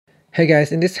Hey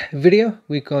guys, in this video,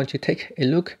 we're going to take a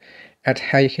look at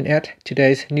how you can add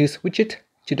today's news widget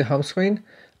to the home screen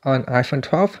on iPhone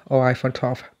 12 or iPhone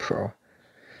 12 Pro.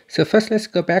 So first, let's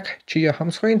go back to your home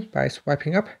screen by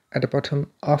swiping up at the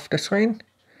bottom of the screen.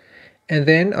 And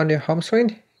then on your home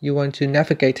screen, you want to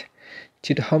navigate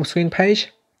to the home screen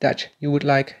page that you would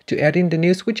like to add in the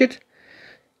news widget.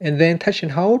 And then touch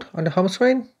and hold on the home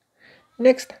screen.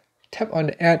 Next, tap on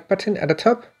the add button at the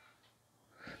top.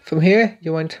 From here,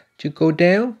 you want to go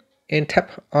down and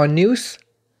tap on news.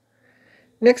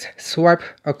 Next, swipe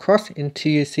across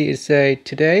until you see it say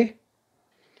today.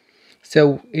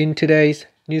 So in today's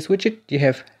news widget, you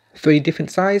have 3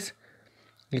 different sizes.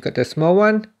 You got the small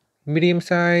one, medium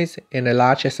size, and a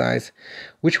larger size,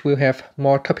 which will have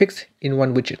more topics in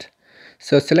one widget.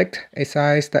 So select a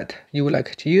size that you would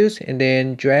like to use and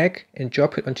then drag and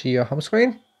drop it onto your home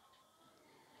screen.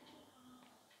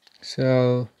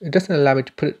 So it doesn't allow me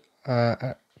to put it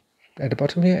at the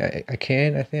bottom here. I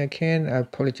think I can. I'll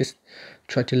probably just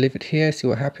try to leave it here, see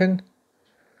what happens.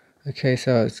 Okay,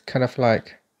 so it's kind of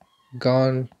like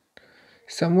gone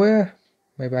somewhere.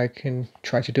 Maybe I can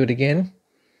try to do it again.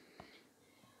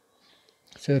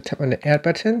 So tap on the add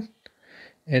button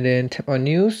and then tap on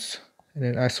news, and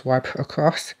then I swipe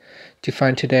across to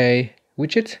find today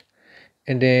widget,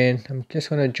 and then I'm just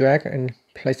going to drag and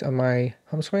place on my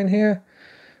home screen here.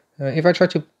 If I try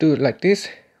to do it like this,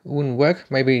 it wouldn't work.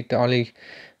 Maybe the only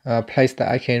place that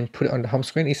I can put it on the home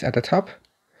screen is at the top,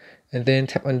 and then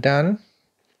tap on done,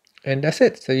 and that's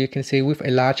it. So you can see with a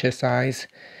larger size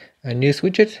news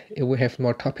widget, it will have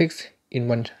more topics in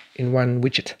one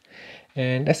widget.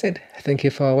 And that's it. Thank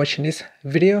you for watching this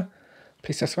video.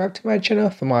 Please subscribe to my channel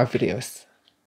for more videos.